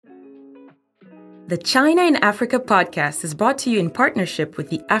The China in Africa podcast is brought to you in partnership with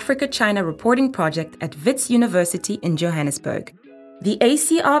the Africa-China Reporting Project at Wits University in Johannesburg. The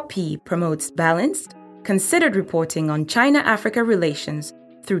ACRP promotes balanced, considered reporting on China-Africa relations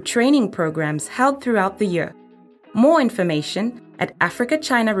through training programs held throughout the year. More information at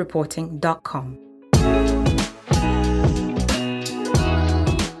africachinareporting.com.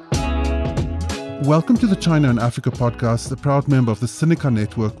 Welcome to the China and Africa podcast, a proud member of the Sinica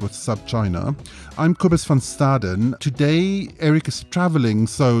network with SubChina. I'm Kobus van Staden. Today, Eric is traveling,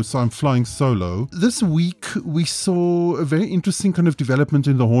 so I'm flying solo. This week, we saw a very interesting kind of development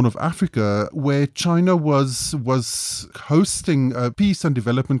in the Horn of Africa, where China was hosting a peace and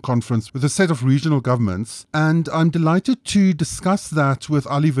development conference with a set of regional governments. And I'm delighted to discuss that with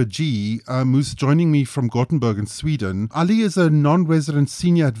Ali Verjee, who's joining me from Gothenburg in Sweden. Ali is a non-resident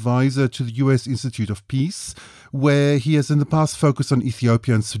senior advisor to the U.S. Institute of Peace, where he has in the past focused on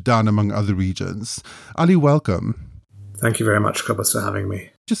Ethiopia and Sudan, among other regions. Ali, welcome. Thank you very much, Kobus, for having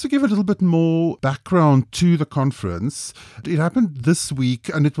me. Just to give a little bit more background to the conference, it happened this week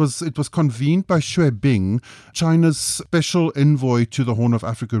and it was convened by Xue Bing, China's special envoy to the Horn of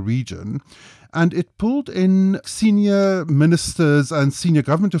Africa region. And it pulled in senior ministers and senior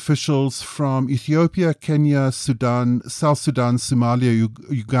government officials from Ethiopia, Kenya, Sudan, South Sudan, Somalia,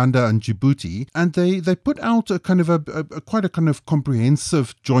 Uganda, and Djibouti. And they put out a kind of quite a kind of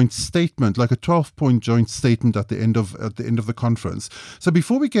comprehensive joint statement, like a 12-point joint statement at the end of the conference. So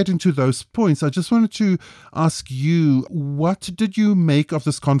before we get into those points, I just wanted to ask you, what did you make of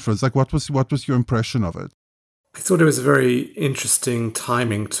this conference? Like, what was your impression of it? I thought it was a very interesting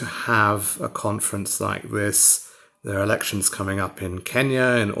timing to have a conference like this. There are elections coming up in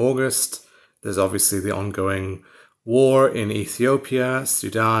Kenya in August. There's obviously the ongoing war in Ethiopia.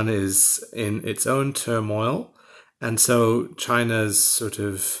 Sudan is in its own turmoil. And so China's sort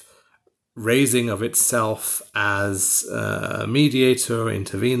of raising of itself as a mediator,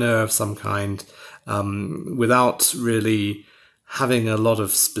 intervener of some kind, without really having a lot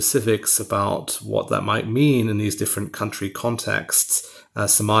of specifics about what that might mean in these different country contexts.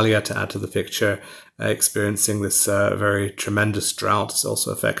 Somalia, to add to the picture, experiencing this very tremendous drought, is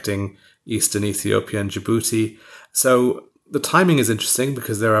also affecting eastern Ethiopia and Djibouti. So the timing is interesting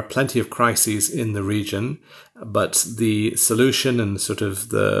because there are plenty of crises in the region, but the solution and sort of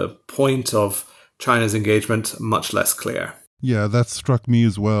the point of China's engagement, much less clear. Yeah, that struck me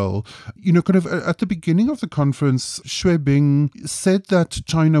as well. You know, kind of at the beginning of the conference, Xue Bing said that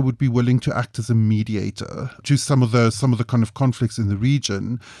China would be willing to act as a mediator to some of the kind of conflicts in the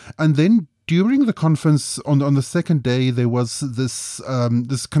region. And then during the conference, on the second day, there was this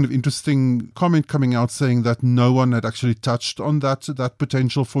kind of interesting comment coming out saying that no one had actually touched on that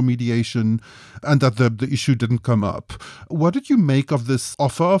potential for mediation, and that the issue didn't come up. What did you make of this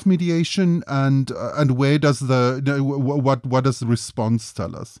offer of mediation, and where does what does the response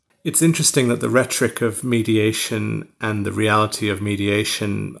tell us? It's interesting that the rhetoric of mediation and the reality of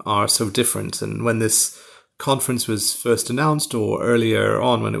mediation are so different. And when this conference was first announced, or earlier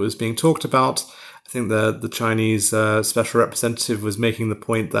on when it was being talked about, I think the Chinese special representative was making the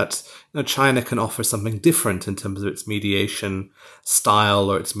point that China can offer something different in terms of its mediation style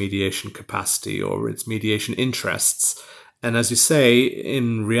or its mediation capacity or its mediation interests. And as you say,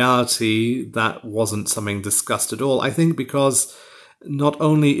 in reality, that wasn't something discussed at all. I think because not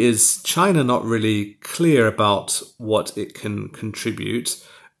only is China not really clear about what it can contribute,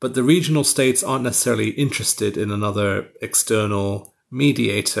 but the regional states aren't necessarily interested in another external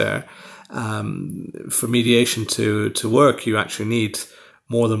mediator. For mediation to work, you actually need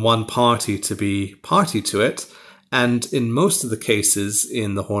more than one party to be party to it. And in most of the cases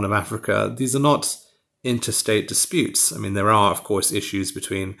in the Horn of Africa, these are not interstate disputes. I mean, there are, of course, issues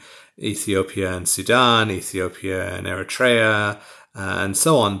between Ethiopia and Sudan, Ethiopia and Eritrea, and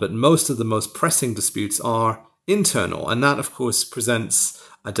so on. But most of the most pressing disputes are internal. And that, of course, presents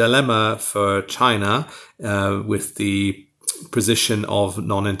a dilemma for China with the position of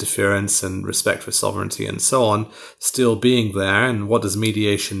non-interference and respect for sovereignty and so on still being there. And what does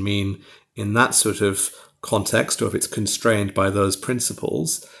mediation mean in that sort of context, or if it's constrained by those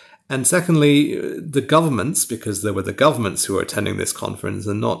principles? And secondly, the governments, because there were the governments who were attending this conference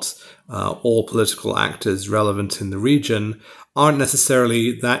and not all political actors relevant in the region, aren't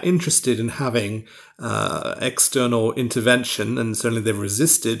necessarily that interested in having external intervention, and certainly they've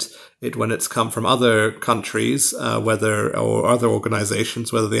resisted it when it's come from other countries, or other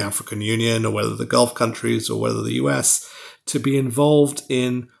organizations, whether the African Union or whether the Gulf countries or whether the US, to be involved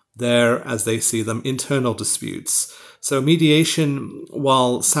in their, as they see them, internal disputes. So mediation,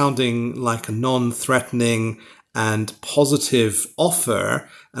 while sounding like a non-threatening and positive offer.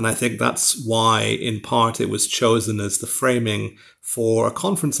 And I think that's why, in part, it was chosen as the framing for a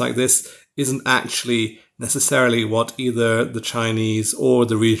conference like this, isn't actually necessarily what either the Chinese or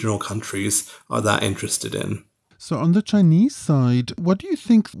the regional countries are that interested in. So on the Chinese side, what do you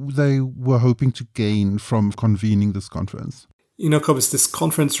think they were hoping to gain from convening this conference? You know, Cobus, this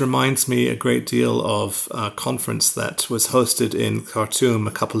conference reminds me a great deal of a conference that was hosted in Khartoum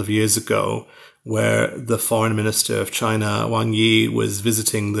a couple of years ago, where the foreign minister of China, Wang Yi, was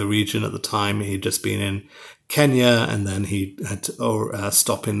visiting the region at the time. He'd just been in Kenya, and then he had to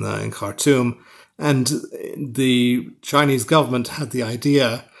stop in Khartoum. And the Chinese government had the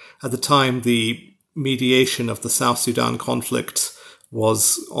idea, at the time the mediation of the South Sudan conflict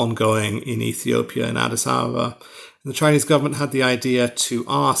was ongoing in Ethiopia, in Addis Ababa. And the Chinese government had the idea to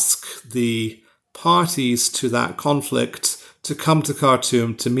ask the parties to that conflict to come to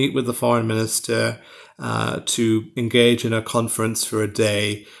Khartoum to meet with the foreign minister, to engage in a conference for a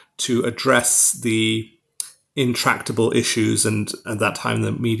day to address the intractable issues. And at that time,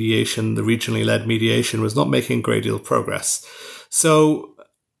 the regionally led mediation was not making a great deal of progress. So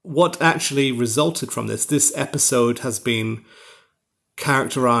what actually resulted from this episode has been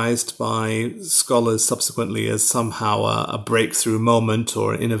characterized by scholars subsequently as somehow a breakthrough moment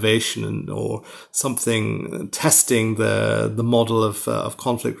or an innovation or something testing the model of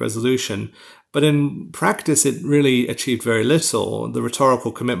conflict resolution. But in practice, it really achieved very little. The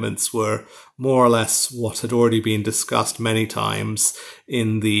rhetorical commitments were more or less what had already been discussed many times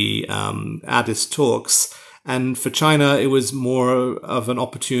in the Addis talks. And for China, it was more of an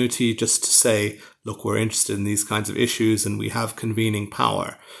opportunity just to say, look, we're interested in these kinds of issues and we have convening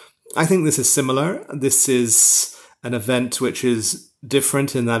power. I think this is similar. This is an event which is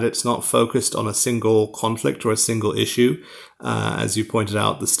different in that it's not focused on a single conflict or a single issue. As you pointed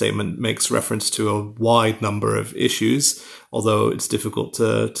out, the statement makes reference to a wide number of issues, although it's difficult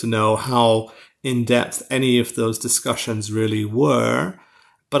to know how in-depth any of those discussions really were.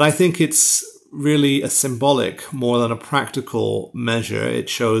 But I think it's really a symbolic more than a practical measure. It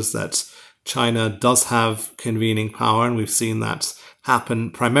shows that China does have convening power, and we've seen that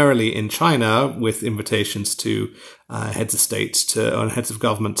happen primarily in China with invitations to heads of state and heads of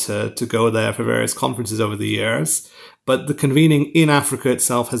government to go there for various conferences over the years. But the convening in Africa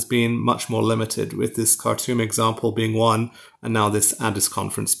itself has been much more limited, with this Khartoum example being one, and now this Addis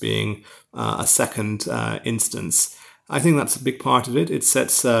conference being a second instance. I think that's a big part of it. It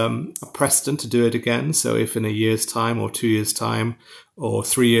sets a precedent to do it again. So if in a year's time or 2 years' time or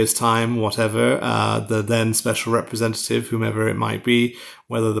 3 years' time, whatever, the then special representative, whomever it might be,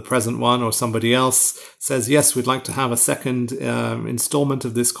 whether the present one or somebody else, says, yes, we'd like to have a second installment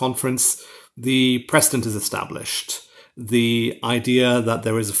of this conference, the precedent is established. The idea that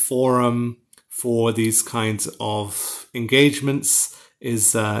there is a forum for these kinds of engagements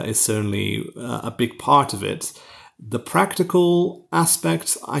is certainly a big part of it. The practical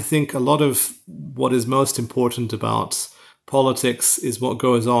aspect, I think a lot of what is most important about politics is what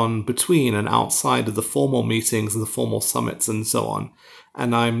goes on between and outside of the formal meetings and the formal summits and so on.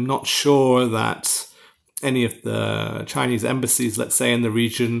 And I'm not sure that any of the Chinese embassies, let's say, in the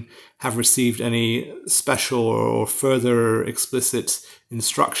region have received any special or further explicit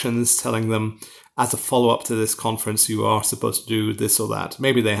instructions telling them, as a follow-up to this conference, you are supposed to do this or that.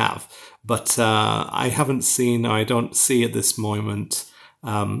 Maybe they have, but I haven't seen, or I don't see at this moment,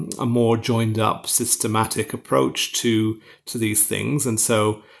 a more joined-up, systematic approach to these things. And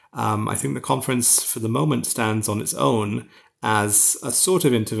so I think the conference, for the moment, stands on its own as a sort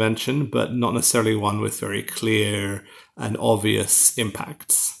of intervention, but not necessarily one with very clear and obvious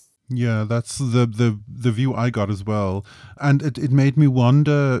impacts. Yeah, that's the view I got as well. And it made me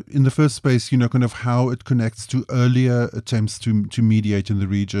wonder, in the first place, kind of how it connects to earlier attempts to mediate in the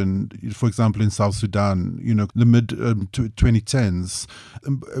region. For example, in South Sudan, the mid-2010s,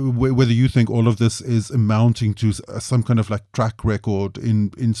 whether you think all of this is amounting to some kind of like track record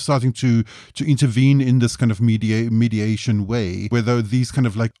in starting to intervene in this kind of mediation way, whether these kind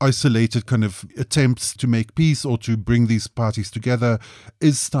of like isolated kind of attempts to make peace or to bring these parties together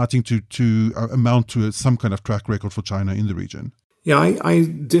is starting to amount to some kind of track record for China in the region. Yeah, I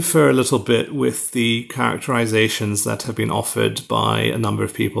differ a little bit with the characterizations that have been offered by a number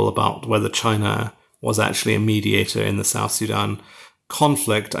of people about whether China was actually a mediator in the South Sudan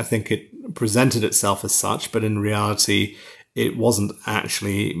conflict. I think it presented itself as such, but in reality, it wasn't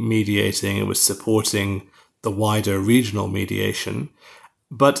actually mediating. It was supporting the wider regional mediation.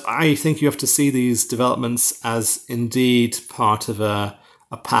 But I think you have to see these developments as indeed part of a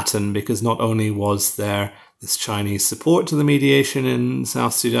pattern, because not only was there this Chinese support to the mediation in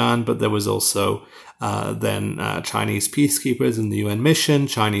South Sudan, but there was also then Chinese peacekeepers in the UN mission,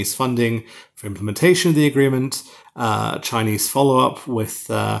 Chinese funding for implementation of the agreement, Chinese follow-up with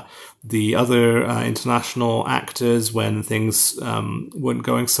the other international actors when things weren't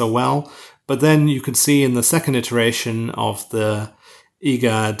going so well. But then you could see in the second iteration of the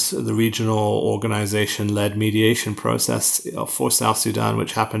IGAD, the regional organization-led mediation process for South Sudan,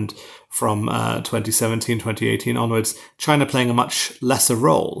 which happened from 2017, 2018 onwards, China playing a much lesser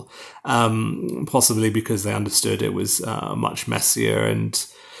role, possibly because they understood it was much messier and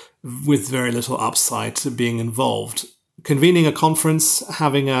with very little upside to being involved. Convening a conference,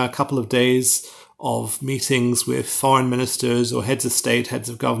 having a couple of days of meetings with foreign ministers or heads of state, heads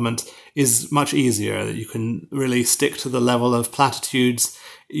of government is much easier. You can really stick to the level of platitudes.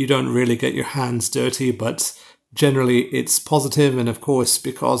 You don't really get your hands dirty, but generally it's positive. And of course,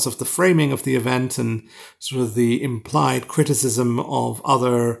 because of the framing of the event and sort of the implied criticism of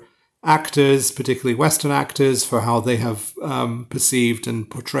other actors, particularly Western actors, for how they have perceived and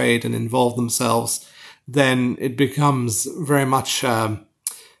portrayed and involved themselves, then it becomes very much a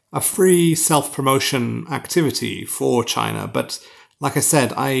free self-promotion activity for China. But like I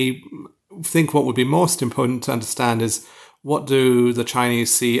said, I think what would be most important to understand is what do the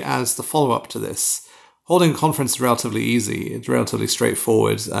Chinese see as the follow-up to this? Holding a conference is relatively easy. It's relatively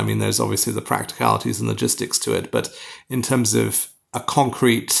straightforward. I mean, there's obviously the practicalities and logistics to it, but in terms of a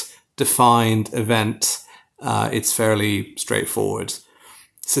concrete, defined event, it's fairly straightforward.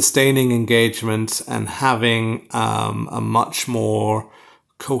 Sustaining engagement and having a much more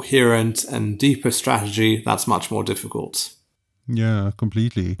coherent and deeper strategy, that's much more difficult. Yeah,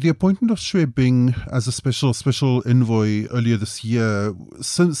 completely. The appointment of Xue Bing as a special envoy earlier this year,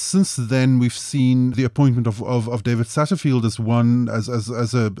 since then we've seen the appointment of David Satterfield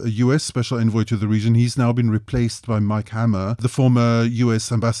as a US special envoy to the region. He's now been replaced by Mike Hammer, the former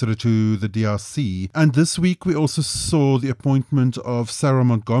US ambassador to the DRC. And this week we also saw the appointment of Sarah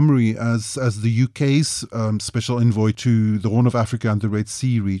Montgomery as the UK's special envoy to the Horn of Africa and the Red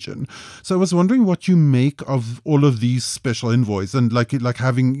Sea region. So I was wondering what you make of all of these special envoys. And like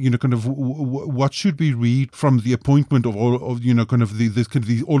having, kind of what should we read from the appointment of all of,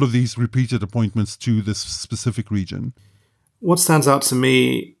 all of these repeated appointments to this specific region? What stands out to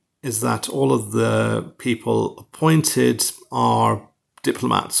me is that all of the people appointed are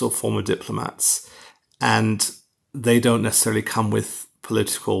diplomats or former diplomats, and they don't necessarily come with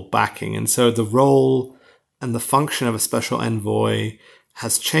political backing. And so the role and the function of a special envoy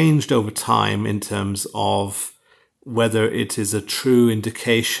has changed over time in terms of whether it is a true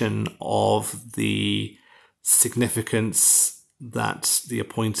indication of the significance that the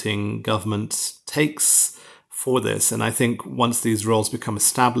appointing government takes for this. And I think once these roles become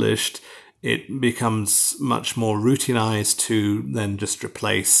established, it becomes much more routinized to then just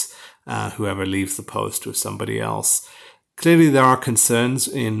replace whoever leaves the post with somebody else. Clearly, there are concerns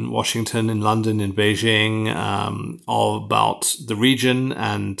in Washington, in London, in Beijing about the region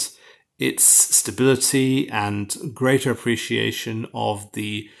and its stability and greater appreciation of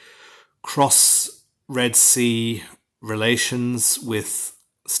the cross-Red Sea relations with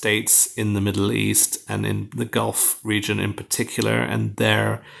states in the Middle East and in the Gulf region in particular, and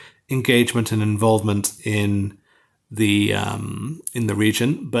their engagement and involvement in the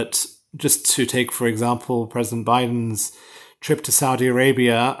region. But just to take, for example, President Biden's trip to Saudi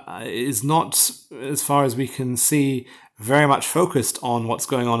Arabia is not, as far as we can see, very much focused on what's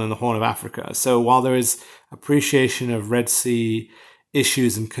going on in the Horn of Africa. So while there is appreciation of Red Sea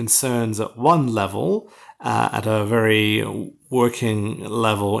issues and concerns at one level, at a very working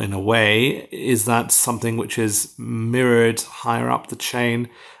level in a way, is that something which is mirrored higher up the chain?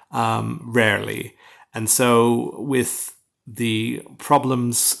 Rarely. And so with the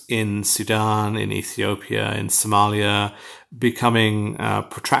problems in Sudan, in Ethiopia, in Somalia becoming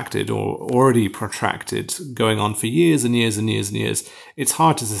protracted or already protracted, going on for years and years and years and years, it's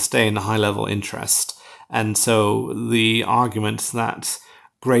hard to sustain a high-level interest. And so the argument that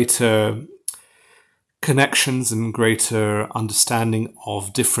greater connections and greater understanding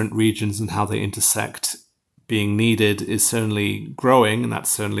of different regions and how they intersect being needed is certainly growing, and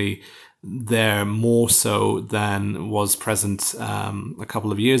that's certainly there more so than was present a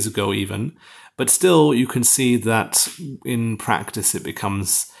couple of years ago even. But still, you can see that in practice it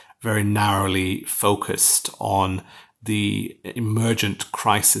becomes very narrowly focused on the emergent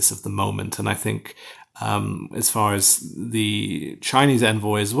crisis of the moment. And I think as far as the Chinese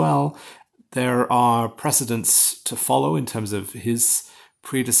envoy as well, there are precedents to follow in terms of his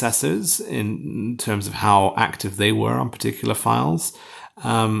predecessors, in terms of how active they were on particular files.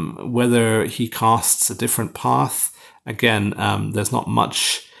 Whether he casts a different path, again, there's not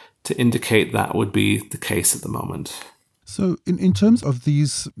much to indicate that would be the case at the moment. So in terms of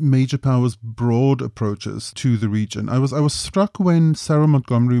these major powers' broad approaches to the region, I was struck when Sarah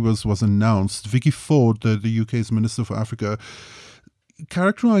Montgomery was announced. Vicky Ford, the UK's Minister for Africa,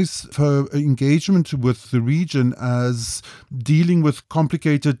 characterized her engagement with the region as dealing with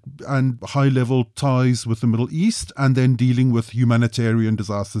complicated and high-level ties with the Middle East and then dealing with humanitarian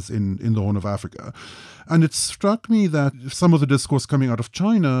disasters in the Horn of Africa. And it struck me that some of the discourse coming out of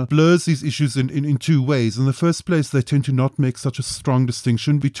China blurs these issues in two ways. In the first place, they tend to not make such a strong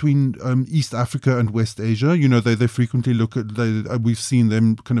distinction between East Africa and West Asia. You know, they frequently look at, we've seen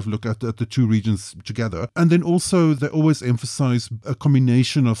them kind of look at the two regions together. And then also they always emphasize a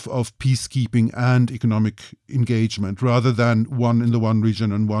combination of peacekeeping and economic engagement rather than one in the one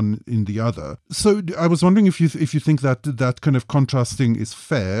region and one in the other. So I was wondering if you think that kind of contrasting is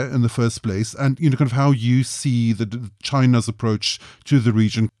fair in the first place, and, you know, kind of how you see the China's approach to the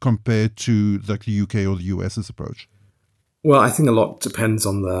region compared to like the UK or the US's approach? Well, I think a lot depends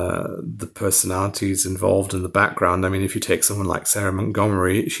on the personalities involved in the background. I mean, if you take someone like Sarah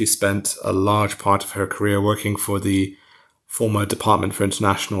Montgomery, she spent a large part of her career working for the former Department for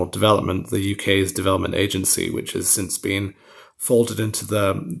International Development, the UK's development agency, which has since been folded into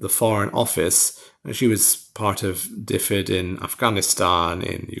the Foreign Office. And she was part of DFID in Afghanistan,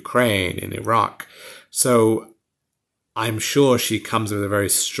 in Ukraine, in Iraq. So I'm sure she comes with a very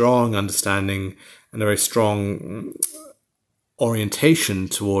strong understanding and a very strong orientation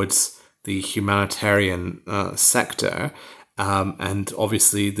towards the humanitarian sector. And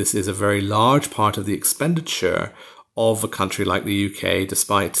obviously this is a very large part of the expenditure of a country like the UK,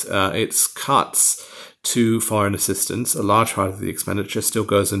 despite its cuts to foreign assistance. A large part of the expenditure still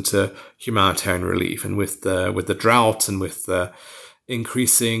goes into humanitarian relief. And with the drought and with the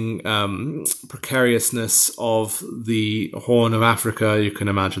increasing precariousness of the Horn of Africa, you can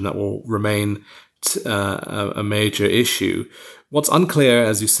imagine that will remain a major issue. What's unclear,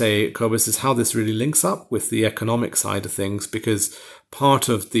 as you say, Cobus, is how this really links up with the economic side of things, because part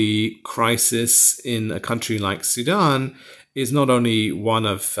of the crisis in a country like Sudan is not only one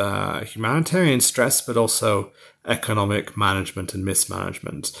of humanitarian stress, but also economic management and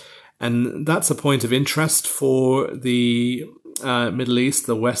mismanagement. And that's a point of interest for the Middle East,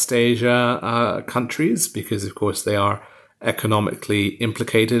 the West Asia countries, because of course they are economically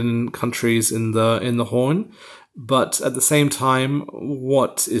implicated in countries in the Horn. But at the same time,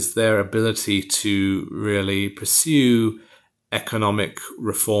 what is their ability to really pursue economic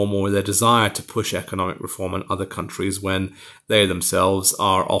reform, or their desire to push economic reform in other countries when they themselves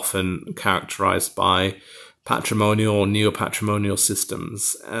are often characterized by patrimonial or neo-patrimonial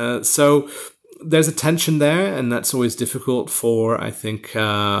systems? So there's a tension there, and that's always difficult for, I think,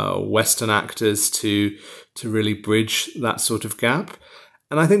 Western actors to really bridge that sort of gap.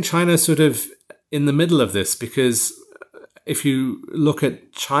 And I think China is sort of in the middle of this, because if you look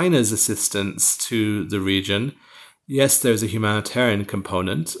at China's assistance to the region, yes, there's a humanitarian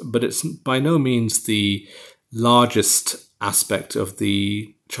component, but it's by no means the largest aspect of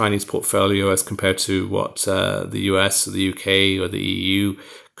the Chinese portfolio as compared to what the US or the UK or the EU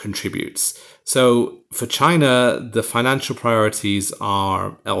contributes. So for China, the financial priorities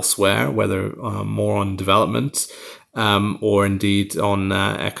are elsewhere, whether more on development or indeed on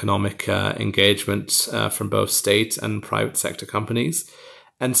economic engagement from both state and private sector companies.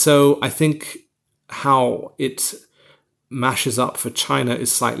 And so I think how it mashes up for China is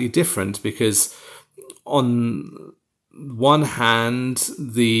slightly different, because on one hand,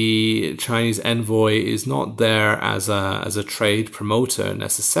 the Chinese envoy is not there as a trade promoter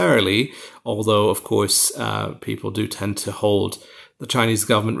necessarily, although of course people do tend to hold the Chinese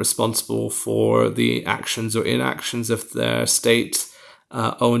government responsible for the actions or inactions of their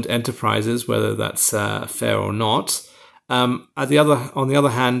state-owned enterprises, whether that's fair or not. On the other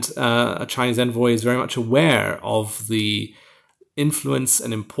hand, a Chinese envoy is very much aware of the influence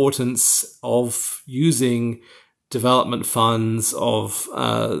and importance of using development funds, of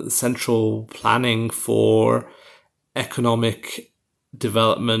central planning for economic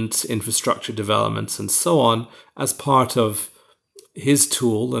development, infrastructure developments, and so on, as part of his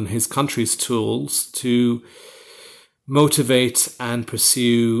tool and his country's tools to motivate and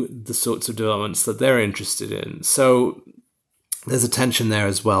pursue the sorts of developments that they're interested in. So there's a tension there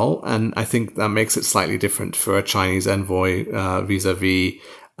as well, and I think that makes it slightly different for a Chinese envoy vis-a-vis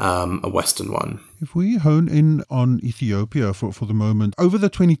a Western one. If we hone in on Ethiopia for the moment, over the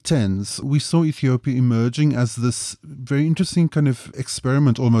 2010s, we saw Ethiopia emerging as this very interesting kind of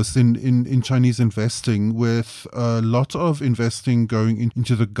experiment almost in Chinese investing, with a lot of investing going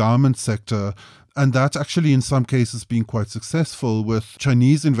into the garment sector. And that actually, in some cases, being quite successful, with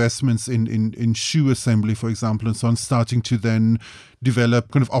Chinese investments in shoe assembly, for example, and so on, starting to then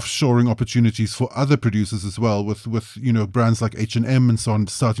develop kind of offshoring opportunities for other producers as well, with brands like H&M and so on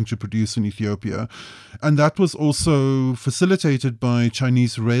starting to produce in Ethiopia. And that was also facilitated by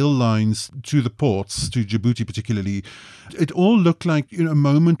Chinese rail lines to the ports, to Djibouti particularly. It all looked like a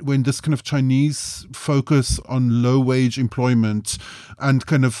moment when this kind of Chinese focus on low-wage employment and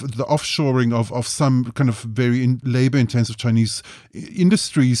kind of the offshoring of some kind of very labor-intensive Chinese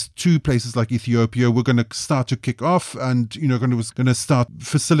industries to places like Ethiopia were going to start to kick off, and was going to start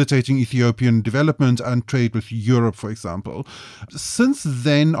facilitating Ethiopian development and trade with Europe, for example. Since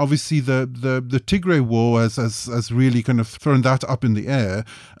then, obviously, the Tigray War has really kind of thrown that up in the air.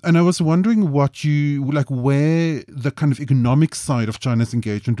 And I was wondering where the kind of economic side of China's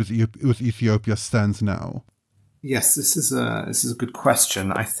engagement with Ethiopia stands now. Yes, this is a good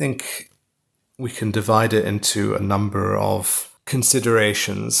question. I think we can divide it into a number of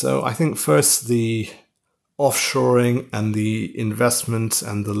considerations. So I think first the offshoring and the investment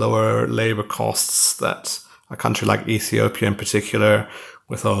and the lower labor costs that a country like Ethiopia in particular,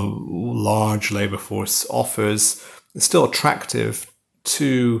 with a large labor force, offers is still attractive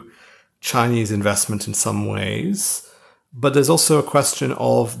to Chinese investment in some ways. But there's also a question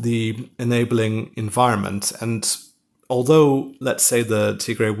of the enabling environment. And although, let's say, the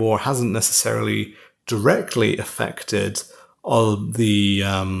Tigray War hasn't necessarily directly affected all the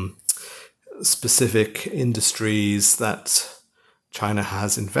specific industries that China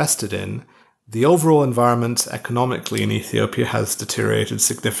has invested in, the overall environment economically in Ethiopia has deteriorated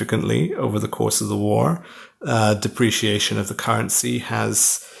significantly over the course of the war. Depreciation of the currency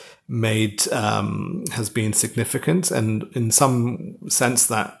has been significant, and in some sense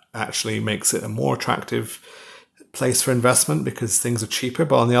that actually makes it a more attractive place for investment because things are cheaper.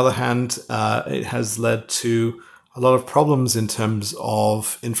 But on the other hand, it has led to a lot of problems in terms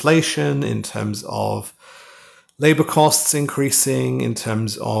of inflation, in terms of labor costs increasing, in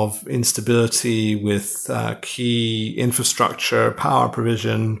terms of instability with key infrastructure, power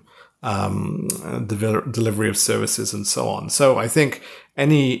provision, delivery of services, and so on. So I think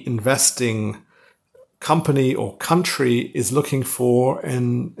any investing company or country is looking for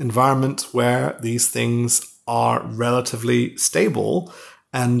an environment where these things are relatively stable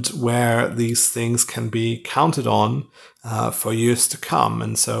and where these things can be counted on for years to come.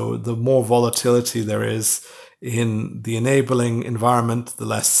 And so the more volatility there is in the enabling environment, the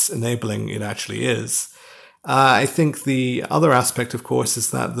less enabling it actually is. I think the other aspect, of course,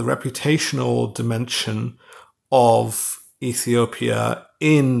 is that the reputational dimension of Ethiopia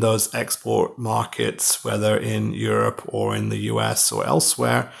in those export markets, whether in Europe or in the US or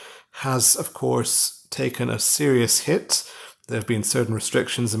elsewhere, has, of course, taken a serious hit. There have been certain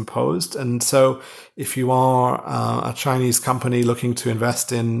restrictions imposed. And so if you are a Chinese company looking to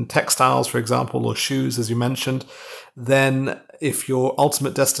invest in textiles, for example, or shoes, as you mentioned, then if your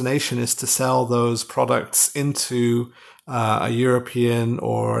ultimate destination is to sell those products into a European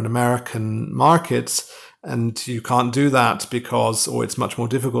or an American market, and you can't do that or it's much more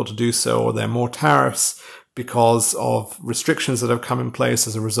difficult to do so, or there are more tariffs because of restrictions that have come in place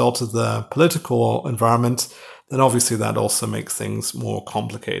as a result of the political environment, then obviously that also makes things more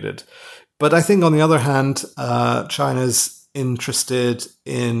complicated. But I think on the other hand, China's interested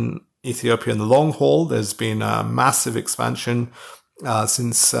in Ethiopia in the long haul. There's been a massive expansion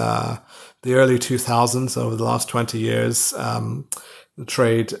since the early 2000s, over the last 20 years. The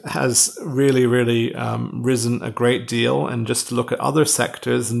trade has really risen a great deal. And just to look at other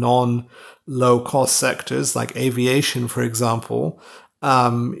sectors, non-low-cost sectors like aviation, for example,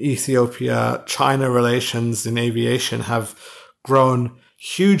 Ethiopia-China relations in aviation have grown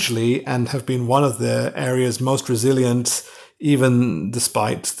hugely and have been one of the areas most resilient, even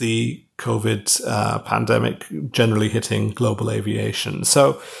despite the COVID pandemic generally hitting global aviation.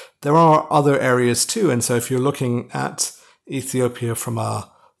 So there are other areas too. And so if you're looking at Ethiopia from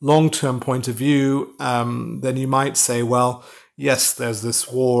a long-term point of view, then you might say, well, yes, there's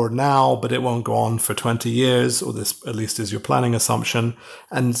this war now, but it won't go on for 20 years, or this at least is your planning assumption.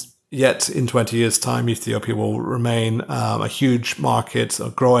 And yet in 20 years' time, Ethiopia will remain a huge market, a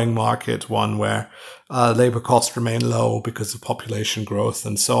growing market, one where labor costs remain low because of population growth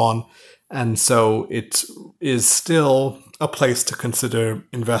and so on. And so it is still a place to consider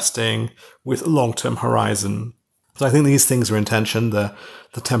investing with a long-term horizon. So I think these things are in tension, the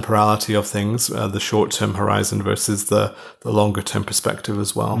temporality of things, the short-term horizon versus the longer-term perspective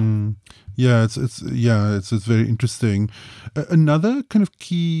as well. Yeah, it's very interesting. Another kind of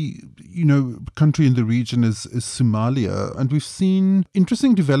key, country in the region is Somalia, and we've seen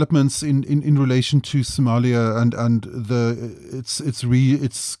interesting developments in relation to Somalia and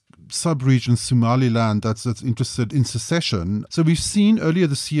its sub-region Somaliland that's interested in secession. So we've seen earlier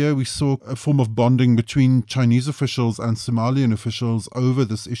this year, we saw a form of bonding between Chinese officials and Somalian officials over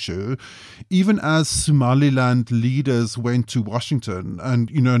this issue, even as Somaliland leaders went to Washington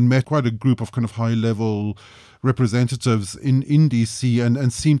and met quite a group of kind of high-level representatives in DC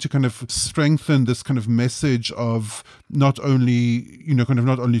and seem to kind of strengthen this kind of message of not only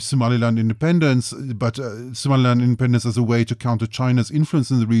Somaliland independence, but Somaliland independence as a way to counter China's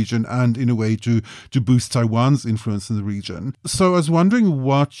influence in the region and in a way to boost Taiwan's influence in the region. So I was wondering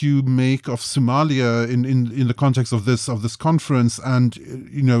what you make of Somalia in the context of this conference and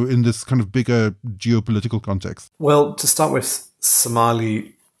in this kind of bigger geopolitical context. Well, to start with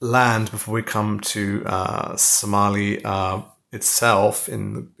Somaliland, before we come to Somali itself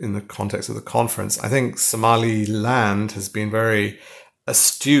in the context of the conference, I think Somaliland has been very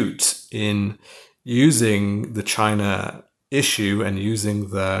astute in using the China issue and using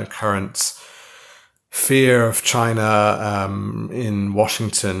the current fear of China in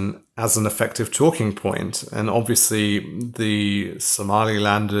Washington as an effective talking point. And obviously the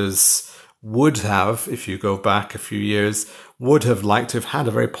Somalilanders would have, if you go back a few years, would have liked to have had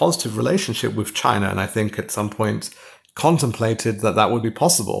a very positive relationship with China. And I think at some point contemplated that would be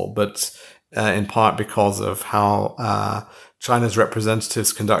possible, but in part because of how China's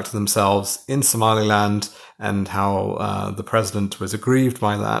representatives conducted themselves in Somaliland and how the president was aggrieved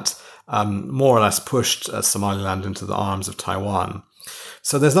by that, more or less pushed Somaliland into the arms of Taiwan.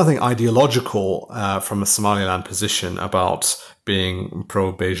 So there's nothing ideological from a Somaliland position about being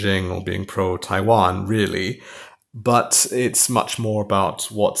pro-Beijing or being pro-Taiwan, really. But it's much more about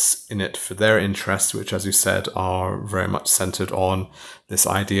what's in it for their interests, which, as you said, are very much centered on this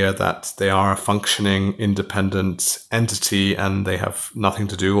idea that they are a functioning, independent entity and they have nothing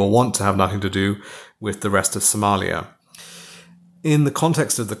to do or want to have nothing to do with the rest of Somalia. In the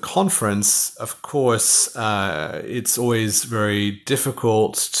context of the conference, of course, it's always very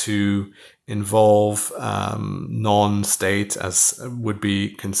difficult to involve non-state, as would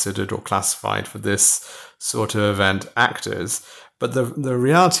be considered or classified for this sort of event, actors. But the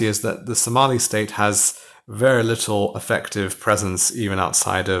reality is that the Somali state has very little effective presence even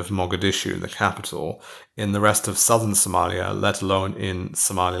outside of Mogadishu, the capital, in the rest of southern Somalia, let alone in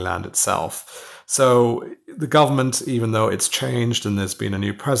Somaliland itself. So the government, even though it's changed and there's been a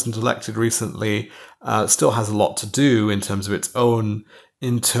new president elected recently, still has a lot to do in terms of its own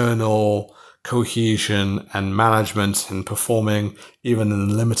internal cohesion and management and performing even in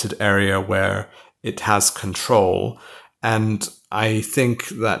the limited area where it has control. And I think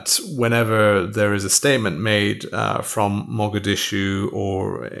that whenever there is a statement made from Mogadishu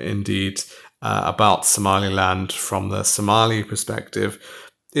or indeed about Somaliland from the Somali perspective,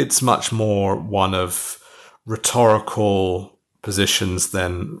 it's much more one of rhetorical positions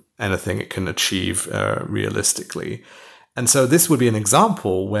than anything it can achieve realistically. And so this would be an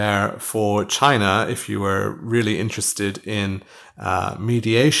example where for China, if you were really interested in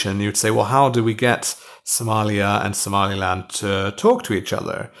mediation, you'd say, well, how do we get Somalia and Somaliland to talk to each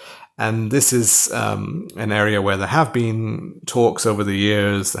other? And this is an area where there have been talks over the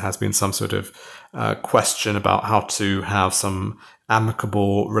years. There has been some sort of question about how to have some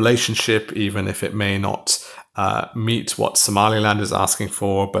amicable relationship, even if it may not meet what Somaliland is asking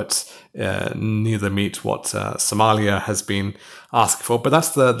for, but neither meet what Somalia has been asking for. But that's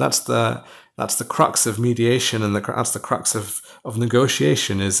the crux of mediation, and that's the crux of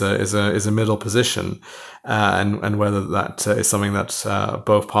negotiation is a middle position, and whether that is something that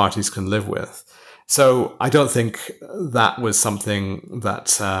both parties can live with. So I don't think that was something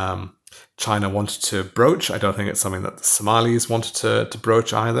that China wanted to broach. I don't think it's something that the Somalis wanted to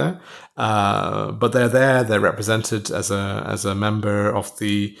broach either. But they're there. They're represented as a member of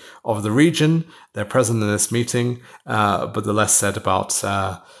the region. They're present in this meeting. But the less said about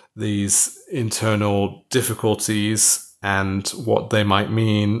these internal difficulties and what they might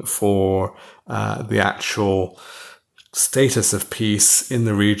mean for the actual status of peace in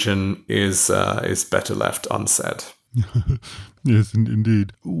the region is better left unsaid. Yes,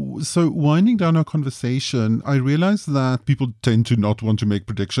 indeed. So winding down our conversation, I realize that people tend to not want to make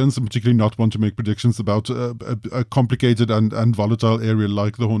predictions, and particularly not want to make predictions about a complicated and volatile area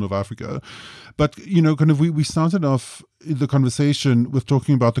like the Horn of Africa. But, we started off the conversation with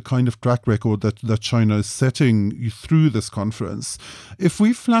talking about the kind of track record that China is setting through this conference. If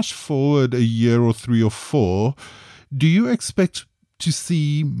we flash forward a year or 3 or 4, do you expect to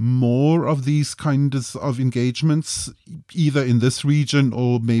see more of these kinds of engagements, either in this region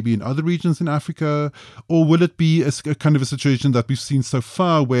or maybe in other regions in Africa? Or will it be a kind of a situation that we've seen so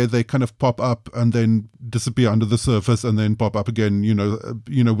far where they kind of pop up and then disappear under the surface and then pop up again,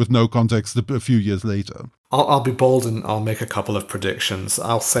 with no context a few years later? I'll be bold and I'll make a couple of predictions.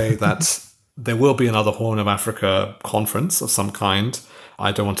 I'll say that there will be another Horn of Africa conference of some kind.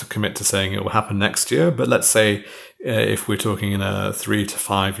 I don't want to commit to saying it will happen next year, but let's say if we're talking in a 3 to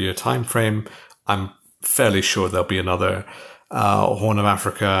 5 year time frame, I'm fairly sure there'll be another Horn of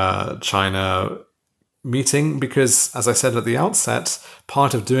Africa China meeting, because as I said at the outset,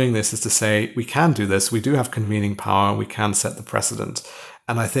 part of doing this is to say we can do this, we do have convening power, we can set the precedent.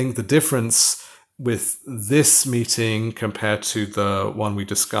 And I think the difference with this meeting compared to the one we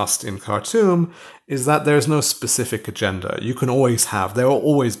discussed in Khartoum is that there's no specific agenda. There will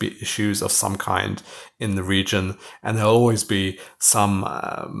always be issues of some kind in the region, and there'll always be some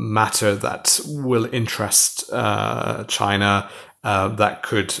matter that will interest China that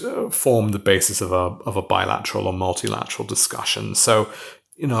could form the basis of a bilateral or multilateral discussion. So,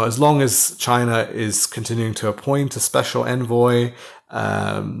 as long as China is continuing to appoint a special envoy,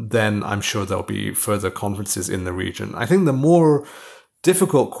 then I'm sure there'll be further conferences in the region. I think the more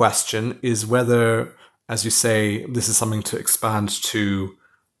difficult question is whether, as you say, this is something to expand to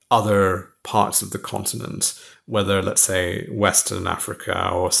other parts of the continent, whether, let's say, Western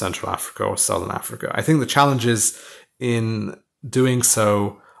Africa or Central Africa or Southern Africa. I think the challenges in doing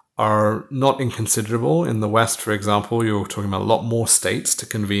so are not inconsiderable. In the West, for example, you're talking about a lot more states to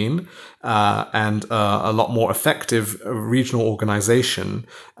convene and a lot more effective regional organization,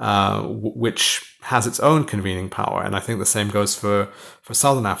 which has its own convening power. And I think the same goes for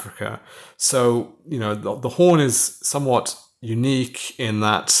Southern Africa. So, the Horn is somewhat unique in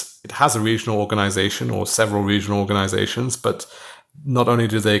that it has a regional organization or several regional organizations, but not only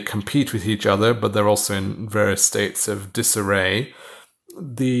do they compete with each other, but they're also in various states of disarray.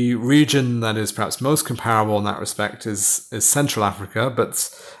 The region that is perhaps most comparable in that respect is Central Africa, but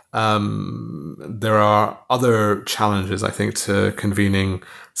there are other challenges, I think, to convening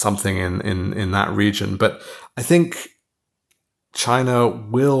something in that region. But I think China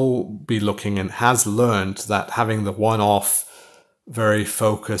will be looking and has learned that having the one-off, very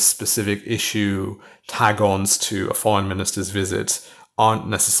focused, specific issue tag-ons to a foreign minister's visit aren't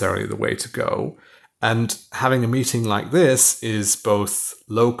necessarily the way to go. And having a meeting like this is both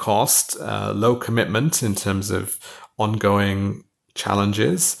low cost, low commitment in terms of ongoing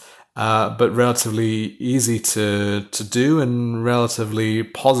challenges, but relatively easy to do and relatively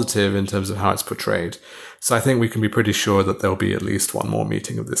positive in terms of how it's portrayed. So I think we can be pretty sure that there'll be at least one more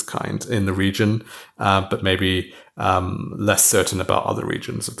meeting of this kind in the region, but maybe less certain about other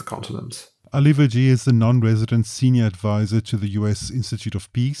regions of the continent. Ali Verjee is the non-resident senior advisor to the U.S. Institute of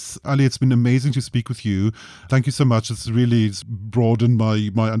Peace. Ali, it's been amazing to speak with you. Thank you so much. It's really broadened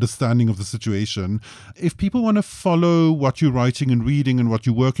my understanding of the situation. If people want to follow what you're writing and reading and what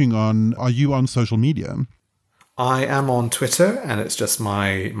you're working on, are you on social media? I am on Twitter, and it's just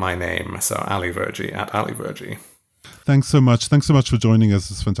my name. So Ali Verjee, at Ali Verjee. Thanks so much. Thanks so much for joining us.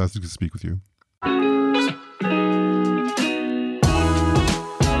 It's fantastic to speak with you.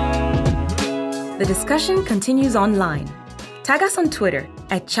 The discussion continues online. Tag us on Twitter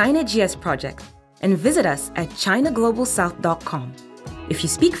at ChinaGSProject and visit us at ChinaGlobalSouth.com. If you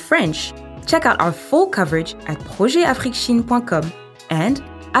speak French, check out our full coverage at ProjetAfriqueChine.com and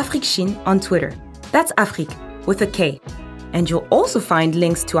AfriqueChine on Twitter. That's Afrique with a K. And you'll also find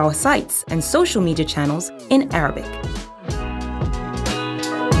links to our sites and social media channels in Arabic.